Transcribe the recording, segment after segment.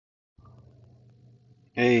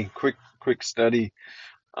Hey, quick study.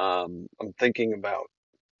 I'm thinking about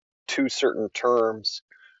two certain terms,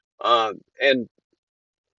 and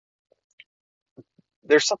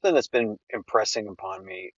there's something that's been impressing upon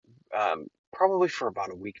me, probably for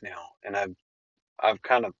about a week now, and I've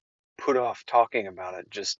kind of put off talking about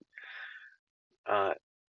it just uh,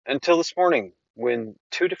 until this morning when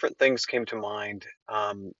two different things came to mind.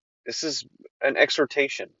 This is an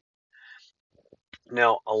exhortation.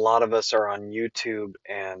 Now, a lot of us are on YouTube,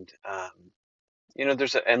 and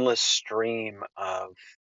there's an endless stream of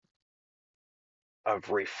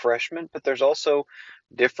refreshment, but there's also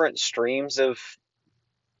different streams of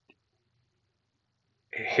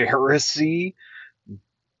heresy,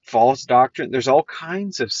 false doctrine. There's all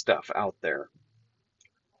kinds of stuff out there.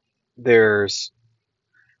 There's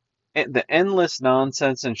the endless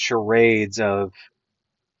nonsense and charades of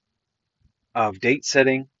date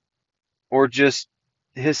setting or just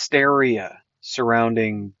hysteria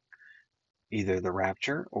surrounding either the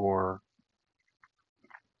rapture or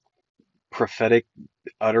prophetic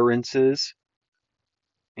utterances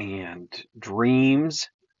and dreams.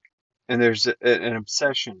 And there's an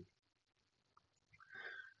obsession.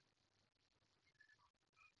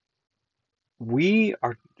 We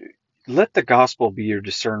are Let the gospel be your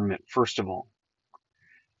discernment, first of all.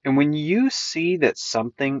 And when you see that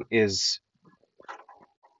something is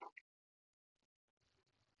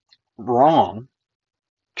wrong,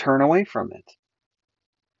 turn away from it.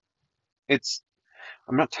 It's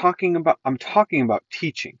I'm talking about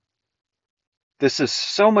teaching. This is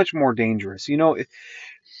so much more dangerous.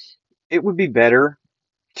 It would be better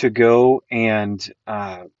to go and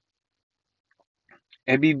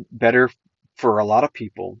it'd be better for a lot of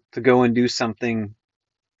people to go and do something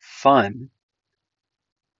fun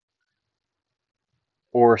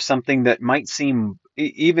or something that might seem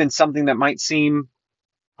even something that might seem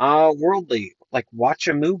worldly, like watch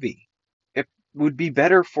a movie. It would be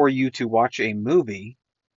better for you to watch a movie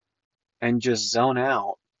and just zone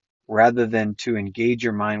out rather than to engage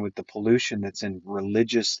your mind with the pollution that's in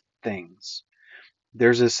religious things.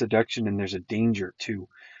 There's a seduction and there's a danger to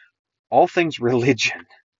all things religion.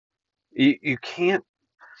 You can't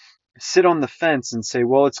sit on the fence and say,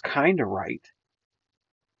 well, it's kind of right.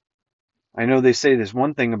 I know they say this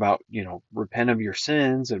one thing about, repent of your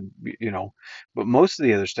sins and, but most of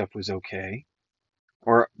the other stuff was okay.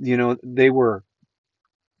 Or, they were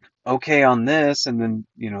okay on this and then,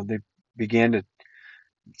 they began to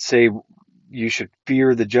say you should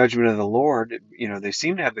fear the judgment of the Lord. They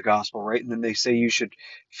seem to have the gospel right, and then they say you should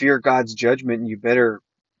fear God's judgment and you better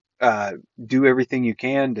do everything you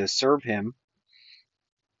can to serve Him.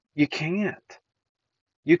 You can't.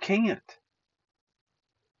 You can't.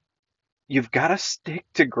 You've got to stick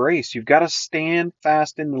to grace. You've got to stand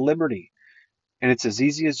fast in the liberty. And it's as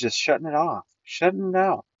easy as just shutting it off, shutting it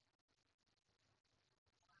out.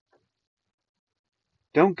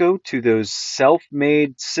 Don't go to those self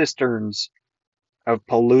made cisterns of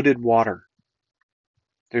polluted water.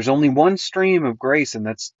 There's only one stream of grace, and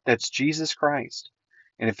that's Jesus Christ.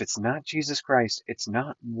 And if it's not Jesus Christ, it's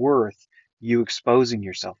not worth you exposing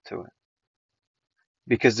yourself to it.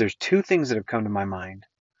 Because there's two things that have come to my mind.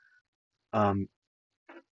 Um,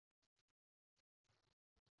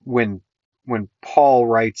 when when Paul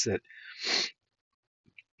writes that,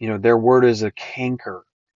 their word is a canker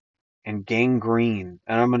and gangrene,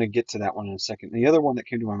 and I'm going to get to that one in a second. The other one that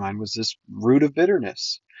came to my mind was this root of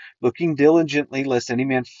bitterness, looking diligently lest any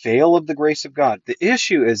man fail of the grace of God. The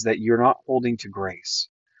issue is that you're not holding to grace.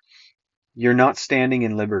 You're not standing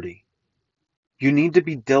in liberty. You need to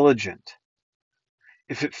be diligent.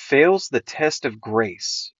 If it fails the test of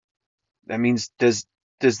grace, that means does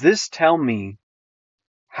this tell me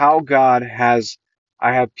how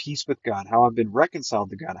I have peace with God, how I've been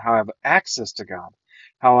reconciled to God, how I have access to God,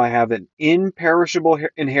 how I have an imperishable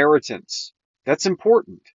inheritance? That's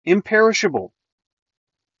important. Imperishable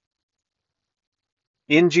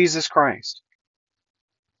in Jesus Christ.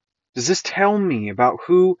 Does this tell me about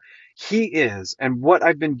who He is and what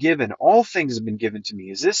I've been given? All things have been given to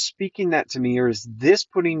me. Is this speaking that to me, or is this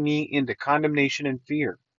putting me into condemnation and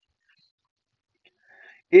fear?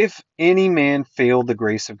 If any man fail the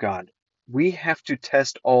grace of God, we have to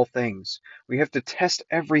test all things. We have to test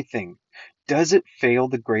everything. Does it fail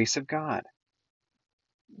the grace of God?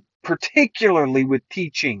 Particularly with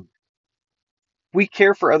teaching. We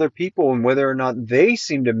care for other people and whether or not they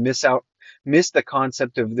seem to miss the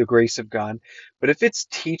concept of the grace of God. But if it's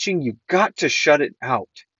teaching, you got to shut it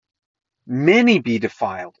out. Many be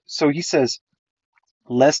defiled. So he says,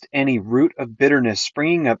 lest any root of bitterness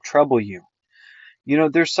springing up trouble you.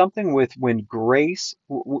 There's something with when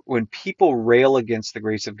people rail against the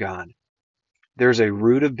grace of God, there's a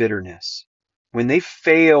root of bitterness. When they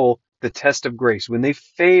fail the test of grace, when they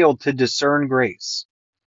fail to discern grace,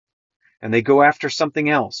 and they go after something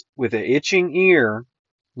else with an itching ear,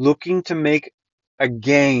 looking to make a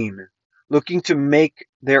gain, looking to make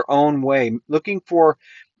their own way, looking for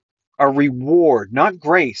a reward, not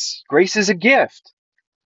grace. Grace is a gift.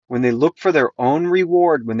 When they look for their own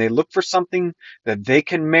reward, when they look for something that they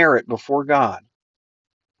can merit before God,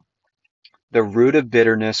 the root of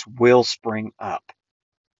bitterness will spring up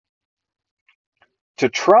to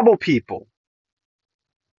trouble people,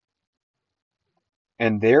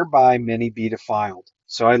 and thereby many be defiled.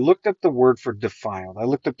 So I looked up the word for defiled. I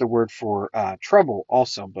looked up the word for trouble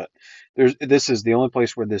also, but this is the only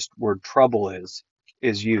place where this word trouble is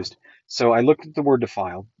used. So I looked at the word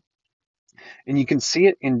defiled, and you can see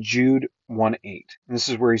it in Jude 1:8. And this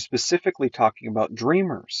is where he's specifically talking about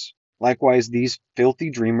dreamers. Likewise, these filthy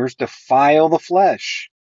dreamers defile the flesh,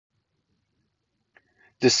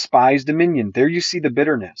 despise dominion. There you see the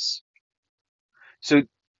bitterness. So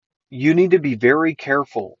you need to be very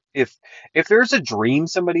careful. If there's a dream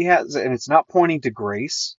somebody has and it's not pointing to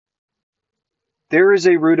grace, there is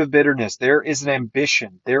a root of bitterness. There is an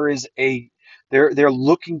ambition. They're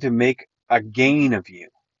looking to make a gain of you.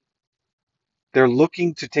 They're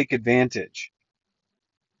looking to take advantage.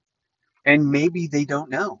 And maybe they don't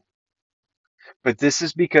know. But this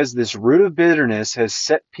is because this root of bitterness has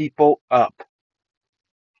set people up,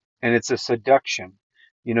 and it's a seduction.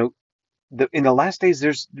 You know, in the last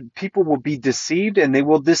days, people will be deceived and they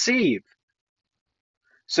will deceive.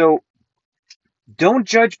 So don't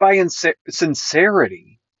judge by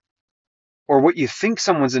sincerity or what you think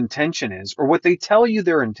someone's intention is or what they tell you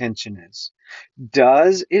their intention is.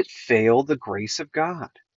 Does it fail the grace of God?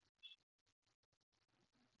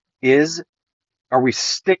 Are we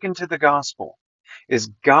sticking to the gospel? Is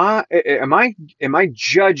God, am I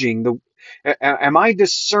judging am I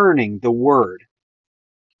discerning the word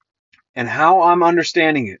and how I'm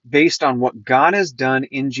understanding it based on what God has done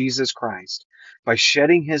in Jesus Christ by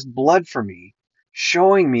shedding his blood for me,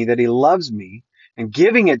 showing me that he loves me and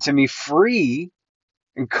giving it to me free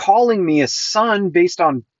and calling me a son based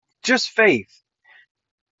on just faith?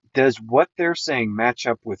 Does what they're saying match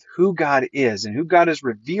up with who God is and who God has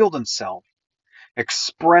revealed himself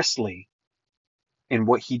expressly in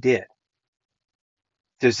what he did?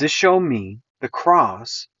 Does this show me the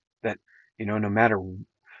cross that, no matter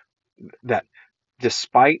that,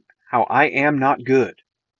 despite how I am not good,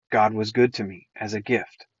 God was good to me as a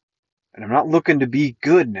gift? And I'm not looking to be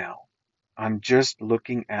good now. I'm just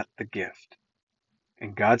looking at the gift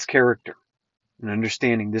and God's character and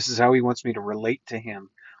understanding this is how he wants me to relate to him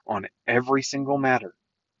on every single matter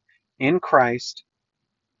in Christ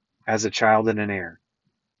as a child and an heir.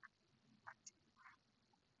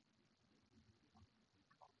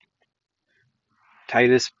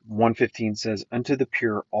 Titus 1:15 says, "Unto the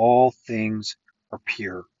pure all things are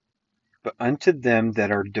pure, but unto them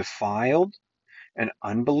that are defiled and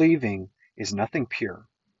unbelieving is nothing pure,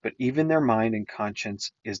 but even their mind and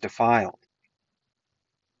conscience is defiled."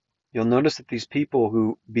 You'll notice that these people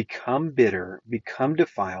who become bitter, become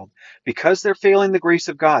defiled, because they're failing the grace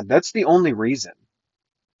of God. That's the only reason.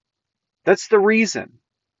 That's the reason.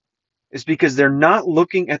 Is because they're not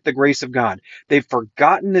looking at the grace of God. They've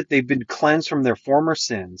forgotten that they've been cleansed from their former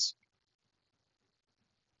sins.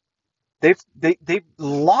 They've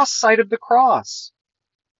lost sight of the cross.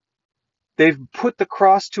 They've put the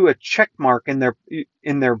cross to a check mark in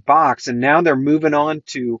their box, and now they're moving on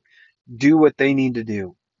to do what they need to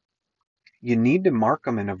do. You need to mark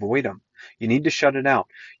them and avoid them. You need to shut it out.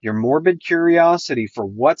 Your morbid curiosity for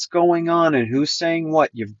what's going on and who's saying what,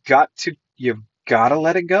 you've got to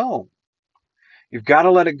let it go. You've got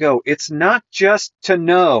to let it go. It's not just to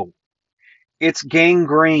know. It's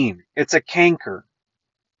gangrene. It's a canker.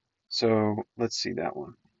 So let's see that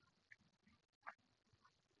one.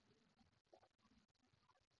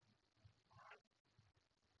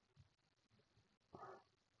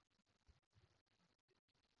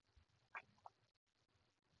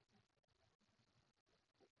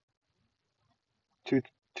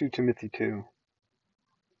 Two Timothy 2.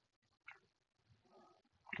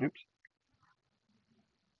 Oops.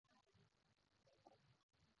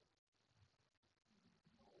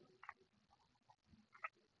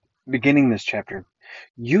 Beginning this chapter.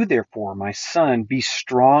 You therefore, my son, be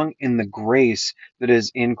strong in the grace that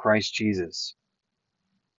is in Christ Jesus.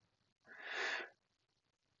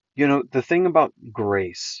 The thing about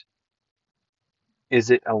grace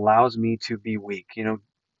is it allows me to be weak.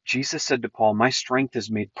 Jesus said to Paul, my strength is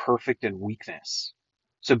made perfect in weakness.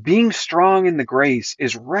 So being strong in the grace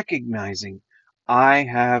is recognizing I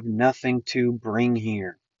have nothing to bring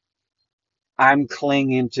here. I'm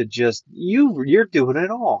clinging to just you. You're doing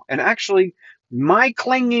it all. And actually, my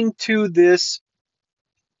clinging to this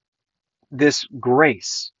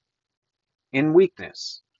grace in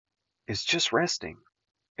weakness is just resting.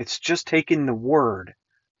 It's just taking the word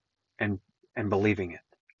and believing it.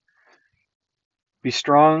 Be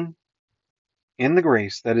strong in the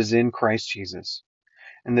grace that is in Christ Jesus.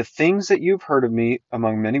 And the things that you've heard of me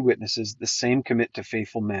among many witnesses, the same commit to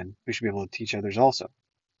faithful men who should be able to teach others also.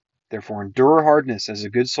 Therefore, endure hardness as a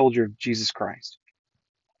good soldier of Jesus Christ.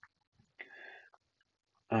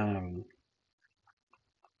 Um,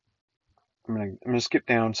 I'm gonna skip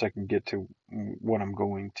down so I can get to what I'm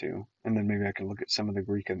going to, and then maybe I can look at some of the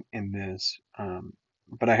Greek in this.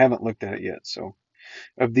 But I haven't looked at it yet. So,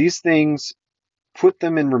 of these things, put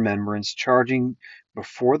them in remembrance, charging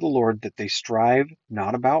before the Lord that they strive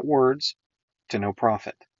not about words to no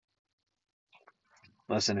profit.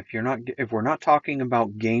 Listen, if we're not talking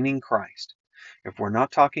about gaining Christ, if we're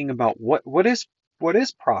not talking about what is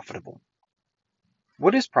profitable,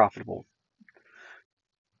 what is profitable?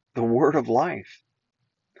 The word of life.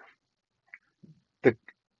 The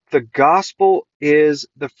the gospel is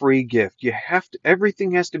the free gift.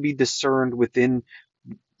 Everything has to be discerned within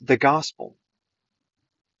the gospel.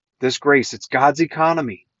 This grace, it's God's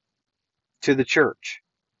economy to the church.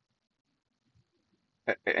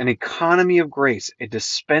 An economy of grace, a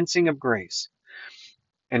dispensing of grace.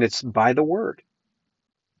 And it's by the word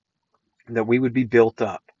that we would be built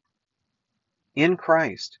up in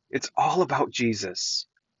Christ. It's all about Jesus.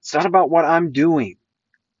 It's not about what I'm doing.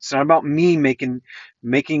 It's not about me making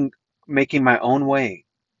making my own way.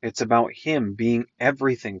 It's about him being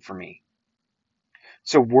everything for me.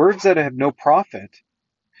 So words that have no profit,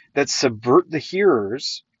 that subvert the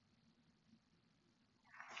hearers,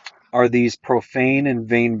 are these profane and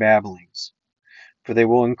vain babblings, for they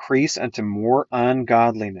will increase unto more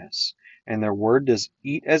ungodliness, and their word does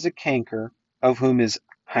eat as a canker, of whom is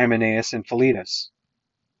Hymenaeus and Philetus,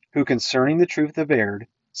 who concerning the truth have erred,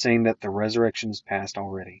 saying that the resurrection is past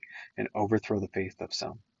already, and overthrow the faith of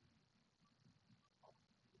some.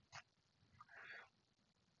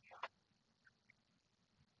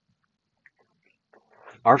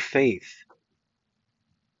 Our faith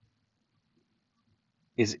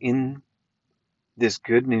is in this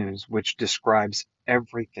good news which describes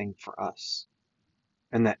everything for us,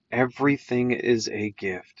 and that everything is a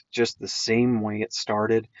gift. Just the same way it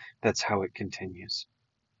started, that's how it continues.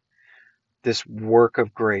 This work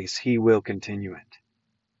of grace, he will continue it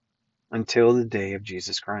until the day of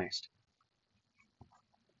Jesus Christ.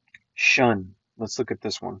 Shun. Let's look at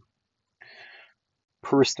this one.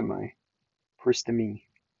 Peristemi.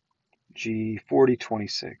 G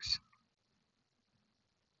 40:26.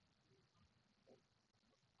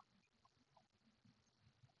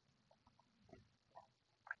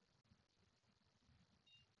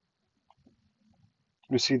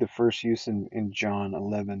 We see the first use in John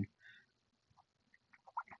 11.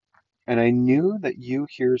 And I knew that you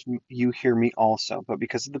hear me also, but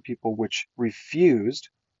because of the people which refused,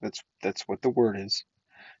 that's what the word is.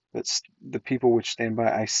 That's the people which stand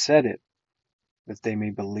by. I said it that they may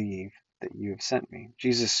believe that you have sent me.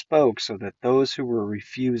 Jesus spoke so that those who were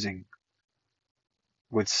refusing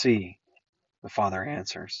would see the Father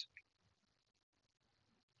answers.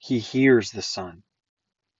 He hears the Son.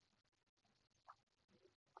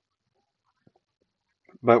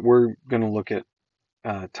 But we're going to look at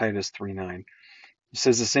Titus 3:9. It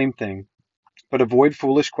says the same thing. But avoid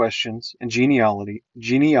foolish questions and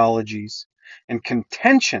genealogies and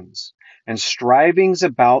contentions and strivings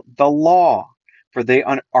about the law, for they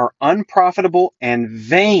are unprofitable and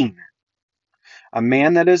vain. A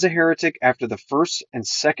man that is a heretic after the first and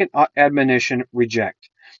second admonition reject.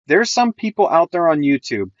 There's some people out there on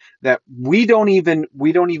YouTube that we don't even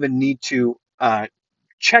need to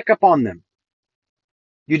check up on them.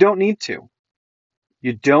 You don't need to.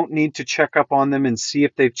 You don't need to check up on them and see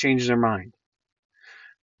if they've changed their mind.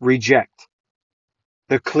 Reject.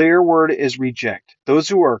 The clear word is reject. Those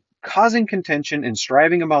who are causing contention and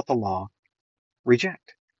striving about the law,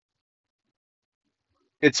 reject.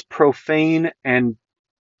 It's profane and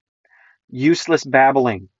useless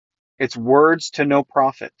babbling. It's words to no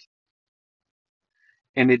profit.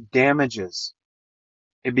 And it damages.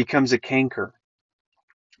 It becomes a canker.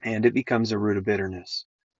 And it becomes a root of bitterness,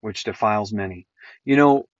 which defiles many. You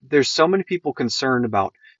know, there's so many people concerned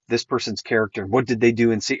about this person's character. What did they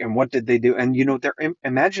do and what did they do? And you know, their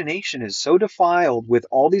imagination is so defiled with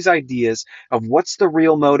all these ideas of what's the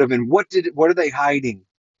real motive and what are they hiding?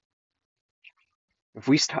 If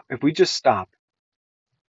we just stop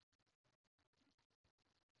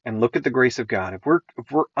and look at the grace of God, if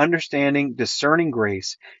we're understanding, discerning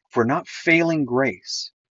grace, if we're not failing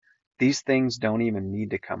grace, these things don't even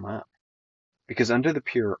need to come up. Because under the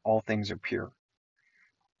pure, all things are pure.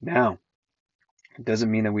 Now, it doesn't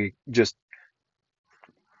mean that we just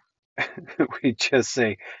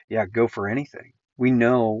say, yeah, go for anything. We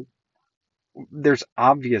know there's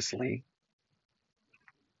obviously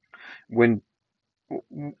when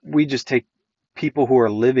we just take people who are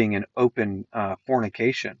living in open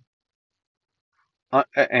fornication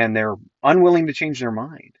and they're unwilling to change their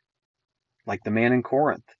mind, like the man in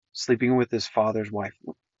Corinth sleeping with his father's wife.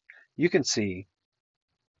 You can see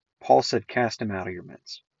Paul said, cast him out of your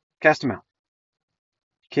midst. Cast him out.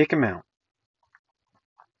 Kick him out.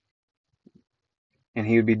 And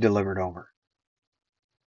he would be delivered over.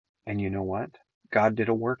 And you know what? God did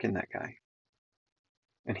a work in that guy.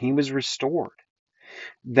 And he was restored.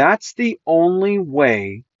 That's the only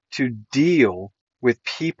way to deal with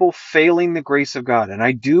people failing the grace of God. And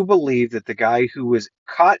I do believe that the guy who was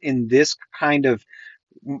caught in this kind of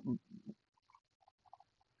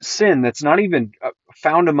sin that's not even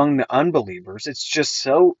found among the unbelievers, it's just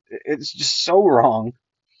so wrong.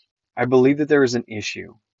 I believe that there is an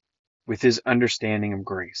issue with his understanding of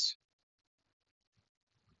grace.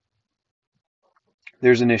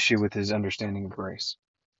 There's an issue with his understanding of grace.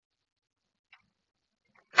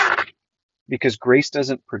 Because grace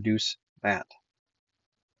doesn't produce that.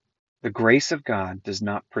 The grace of God does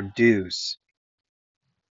not produce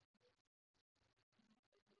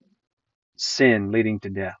sin leading to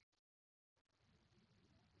death.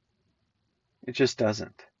 It just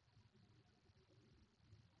doesn't.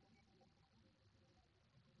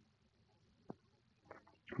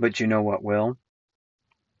 But you know what will?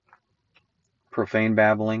 Profane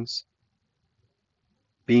babblings,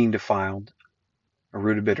 being defiled, a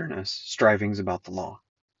root of bitterness, strivings about the law.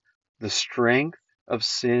 The strength of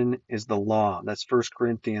sin is the law. That's 1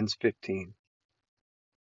 Corinthians 15.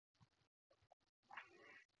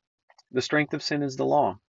 The strength of sin is the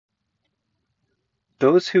law.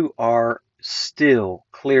 Those who are still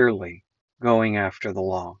clearly going after the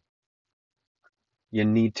law, you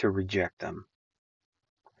need to reject them.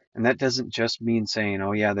 And that doesn't just mean saying,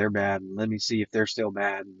 oh yeah, they're bad, and let me see if they're still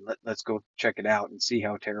bad, and let's go check it out and see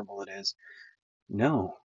how terrible it is.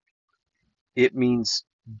 No. It means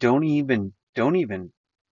don't even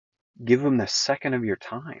give them the second of your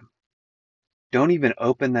time. Don't even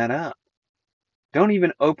open that up. Don't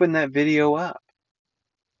even open that video up.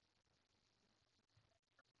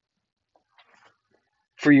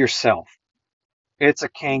 For yourself. It's a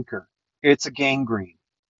canker. It's a gangrene.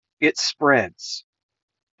 It spreads.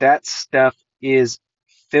 That stuff is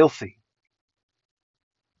filthy.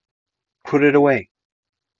 Put it away.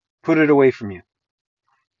 Put it away from you.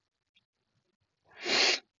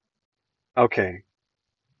 Okay.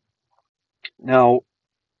 Now,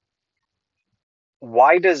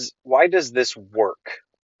 why does this work?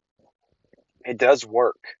 It does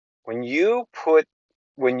work. When you put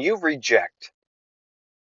when you reject,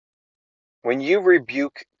 when you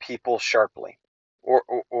rebuke people sharply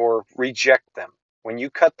or reject them, when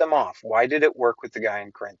you cut them off, why did it work with the guy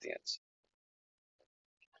in Corinthians?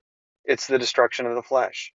 It's the destruction of the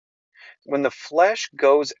flesh. When the flesh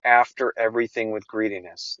goes after everything with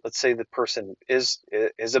greediness, let's say the person is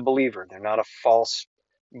a believer, they're not a false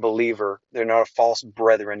believer, they're not a false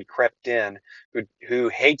brethren crept in who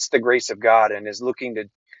hates the grace of God and is looking to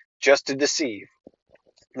just to deceive.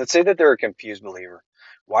 Let's say that they're a confused believer.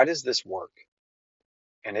 Why does this work?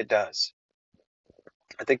 And it does.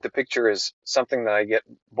 I think the picture is something that I get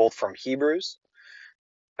both from Hebrews,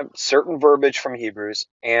 certain verbiage from Hebrews,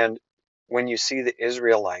 and when you see the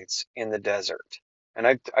Israelites in the desert. And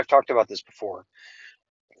I've talked about this before.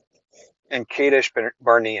 In Kadesh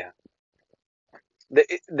Barnea,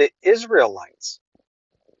 the Israelites,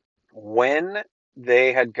 when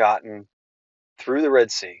they had gotten through the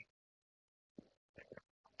Red Sea,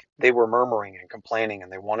 they were murmuring and complaining,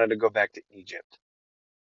 and they wanted to go back to Egypt.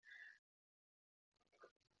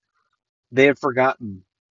 They had forgotten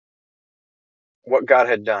what God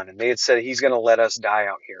had done, and they had said, He's going to let us die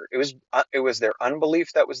out here. It was their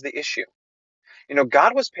unbelief that was the issue. You know,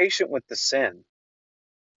 God was patient with the sin.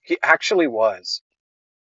 He actually was.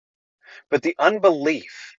 But the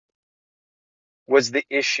unbelief was the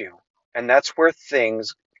issue. And that's where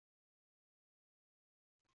things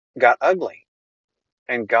got ugly.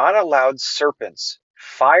 And God allowed serpents,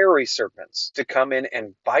 fiery serpents, to come in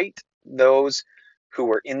and bite those who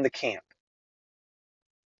were in the camp.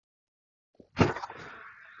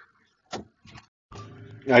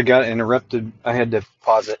 I got interrupted. I had to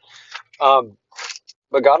pause it.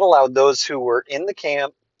 But God allowed those who were in the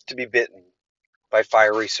camp to be bitten. by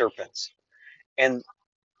fiery serpents. And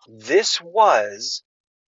this was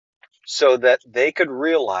so that they could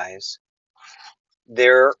realize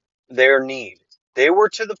their their need. They were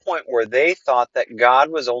to the point where they thought that God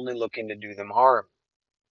was only looking to do them harm.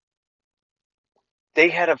 They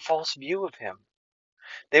had a false view of him.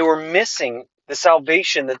 They were missing the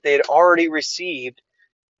salvation that they had already received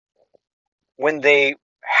when they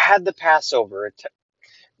had the Passover,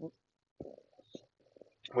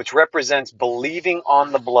 which represents believing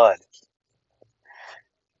on the blood,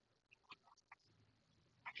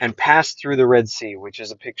 and passed through the Red Sea, which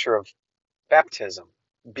is a picture of baptism,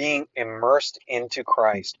 being immersed into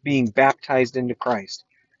Christ, being baptized into Christ.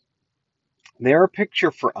 They're a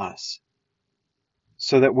picture for us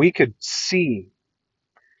so that we could see.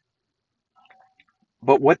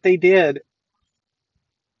 But what they did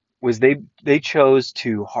was they chose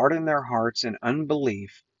to harden their hearts in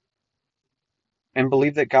unbelief and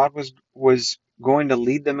believe that God was going to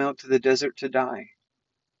lead them out to the desert to die.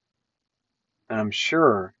 And I'm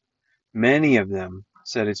sure many of them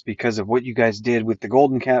said it's because of what you guys did with the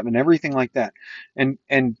golden calf and everything like that.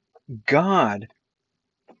 And God,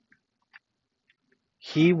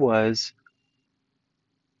 he was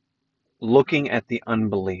looking at the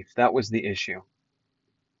unbelief. That was the issue.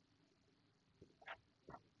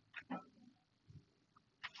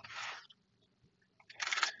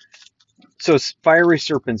 So fiery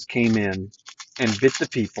serpents came in and bit the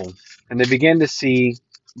people, and they began to see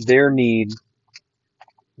their need.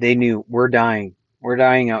 They knew, we're dying. We're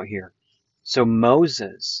dying out here. So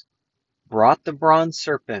Moses brought the bronze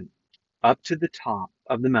serpent up to the top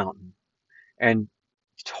of the mountain and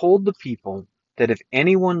told the people that if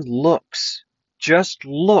anyone looks, just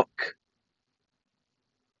look,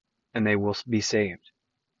 and they will be saved.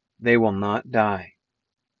 They will not die.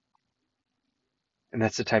 And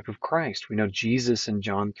that's the type of Christ. We know Jesus in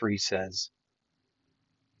John 3 says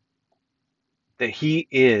that he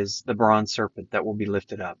is the bronze serpent that will be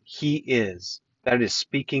lifted up. He is. That is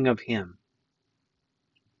speaking of him.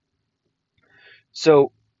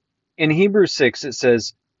 So in Hebrews 6 it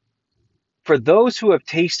says, for those who have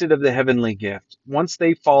tasted of the heavenly gift, once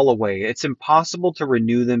they fall away, it's impossible to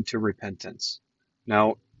renew them to repentance.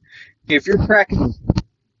 Now, if you're tracking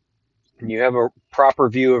and you have a proper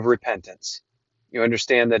view of repentance, you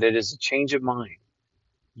understand that it is a change of mind.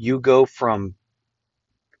 You go from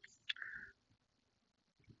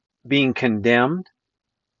being condemned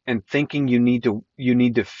and thinking you need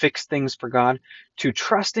to fix things for God to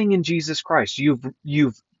trusting in Jesus Christ.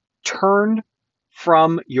 You've turned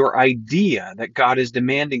from your idea that God is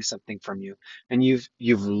demanding something from you, and you've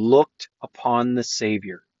looked upon the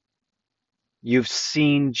Savior. You've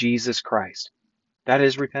seen Jesus Christ. That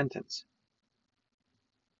is repentance.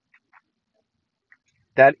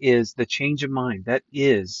 That is the change of mind. That's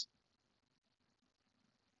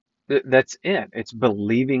it. It's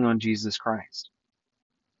believing on Jesus Christ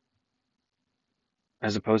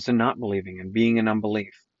as opposed to not believing and being in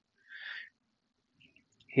unbelief.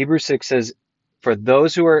 Hebrews 6 says, for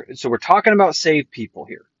those who are, so we're talking about saved people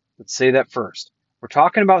here. Let's say that first. We're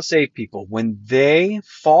talking about saved people. When they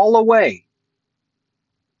fall away,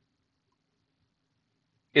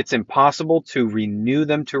 it's impossible to renew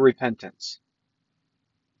them to repentance.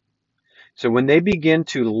 So when they begin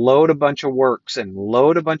to load a bunch of works and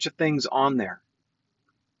load a bunch of things on there,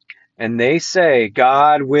 and they say,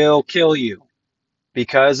 God will kill you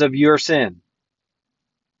because of your sin.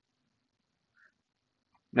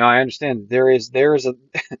 Now I understand there is a,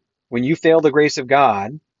 when you fail the grace of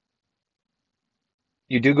God,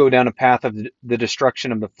 you do go down a path of the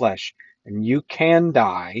destruction of the flesh, and you can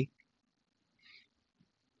die.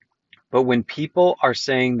 But when people are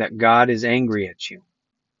saying that God is angry at you,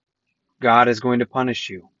 God is going to punish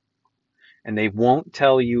you, and they won't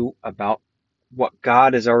tell you about what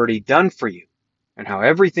God has already done for you and how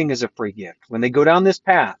everything is a free gift, when they go down this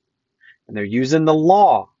path and they're using the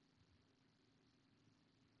law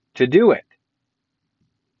to do it,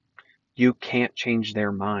 you can't change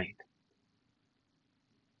their mind.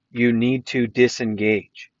 You need to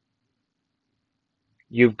disengage.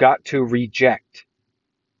 You've got to reject,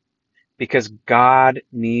 because God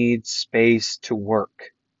needs space to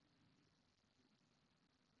work.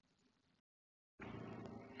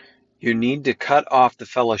 You need to cut off the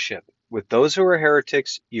fellowship. With those who are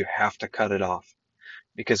heretics, you have to cut it off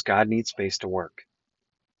because God needs space to work.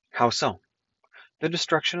 How so? The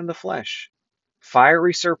destruction of the flesh,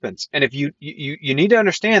 fiery serpents. And if you need to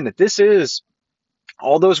understand that this is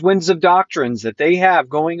all those winds of doctrines that they have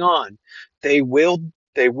going on, they will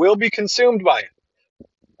be consumed by it.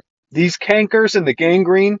 These cankers and the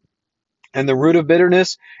gangrene and the root of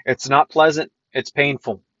bitterness, it's not pleasant, it's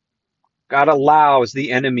painful. God allows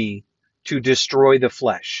the enemy to destroy the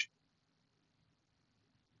flesh.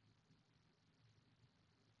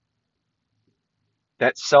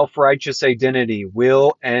 That self-righteous identity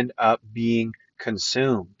will end up being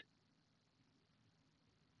consumed.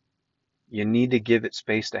 You need to give it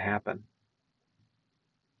space to happen.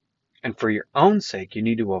 And for your own sake, you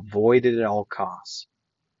need to avoid it at all costs.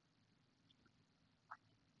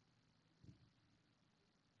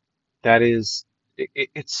 That is,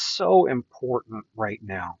 it's so important right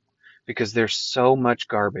now because there's so much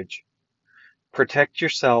garbage. Protect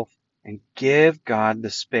yourself and give God the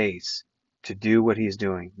space to do what he's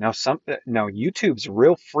doing. Now YouTube's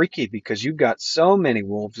real freaky because you've got so many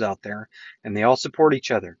wolves out there and they all support each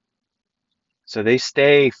other. So they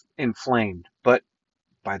stay inflamed, but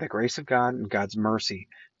by the grace of God and God's mercy,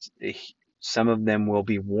 some of them will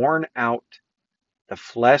be worn out.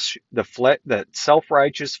 The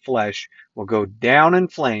self-righteous flesh will go down in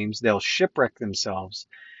flames. They'll shipwreck themselves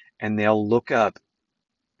and they'll look up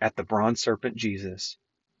at the bronze serpent Jesus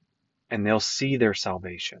and they'll see their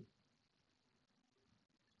salvation.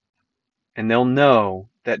 And they'll know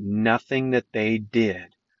that nothing that they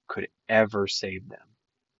did could ever save them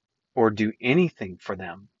or do anything for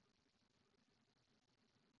them.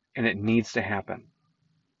 And it needs to happen.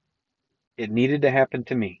 It needed to happen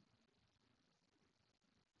to me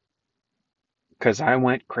because I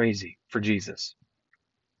went crazy for Jesus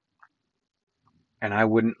and I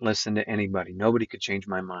wouldn't listen to anybody. Nobody could change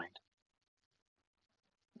my mind.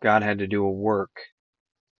 God had to do a work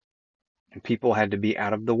and people had to be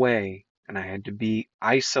out of the way and I had to be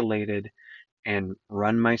isolated and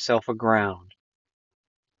run myself aground,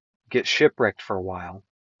 get shipwrecked for a while.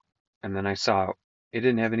 And then I saw it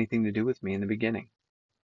didn't have anything to do with me in the beginning.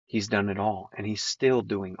 He's done it all, and he's still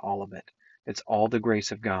doing all of it. It's all the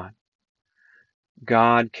grace of God.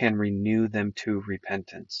 God can renew them to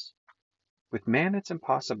repentance. With man, it's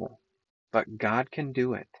impossible, but God can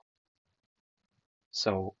do it.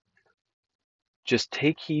 So just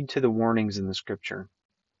take heed to the warnings in the scripture.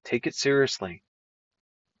 Take it seriously.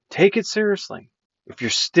 Take it seriously. If you're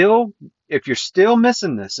still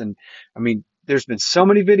missing this, and I mean, there's been so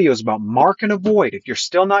many videos about mark and avoid. If you're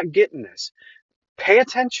still not getting this, pay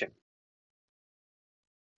attention.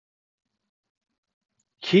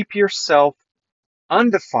 Keep yourself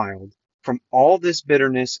undefiled from all this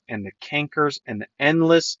bitterness and the cankers and the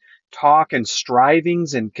endless talk and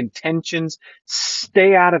strivings and contentions.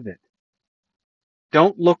 Stay out of it.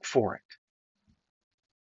 Don't look for it.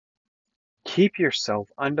 Keep yourself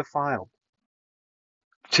undefiled.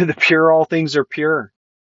 To the pure, all things are pure.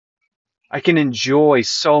 I can enjoy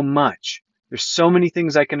so much. There's so many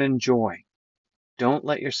things I can enjoy. Don't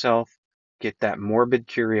let yourself get that morbid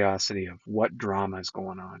curiosity of what drama is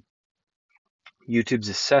going on. YouTube's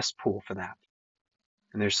a cesspool for that.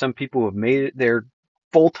 And there's some people who have made it their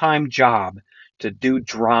full-time job to do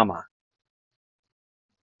drama.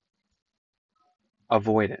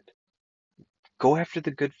 Avoid it. Go after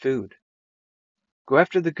the good food. Go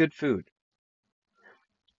after the good food.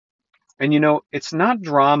 And it's not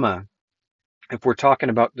drama if we're talking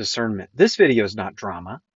about discernment. This video is not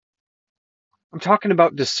drama. I'm talking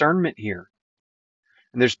about discernment here.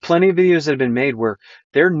 And there's plenty of videos that have been made where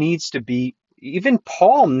there needs to be, even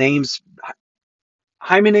Paul names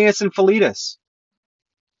Hymenaeus and Philetus.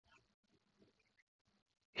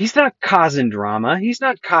 He's not causing drama. He's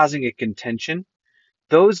not causing a contention.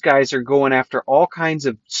 Those guys are going after all kinds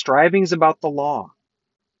of strivings about the law.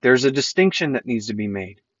 There's a distinction that needs to be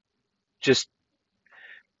made.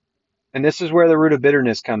 And this is where the root of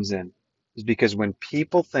bitterness comes in, is because when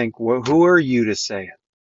people think, well, who are you to say it?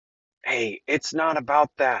 Hey, it's not about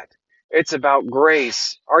that. It's about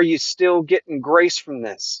grace. Are you still getting grace from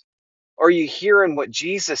this? Are you hearing what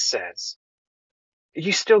Jesus says? Are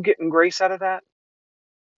you still getting grace out of that?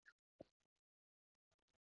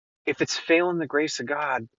 If it's failing the grace of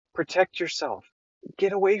God, protect yourself.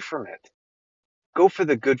 Get away from it. Go for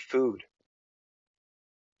the good food.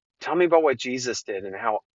 Tell me about what Jesus did and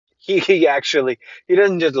how he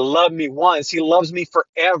doesn't just love me once, he loves me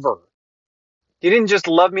forever. He didn't just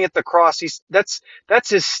love me at the cross. That's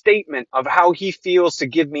his statement of how he feels to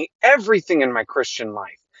give me everything in my Christian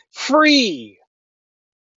life. Free.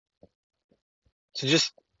 So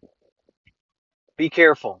just be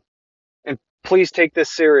careful and please take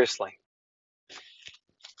this seriously.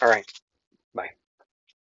 All right.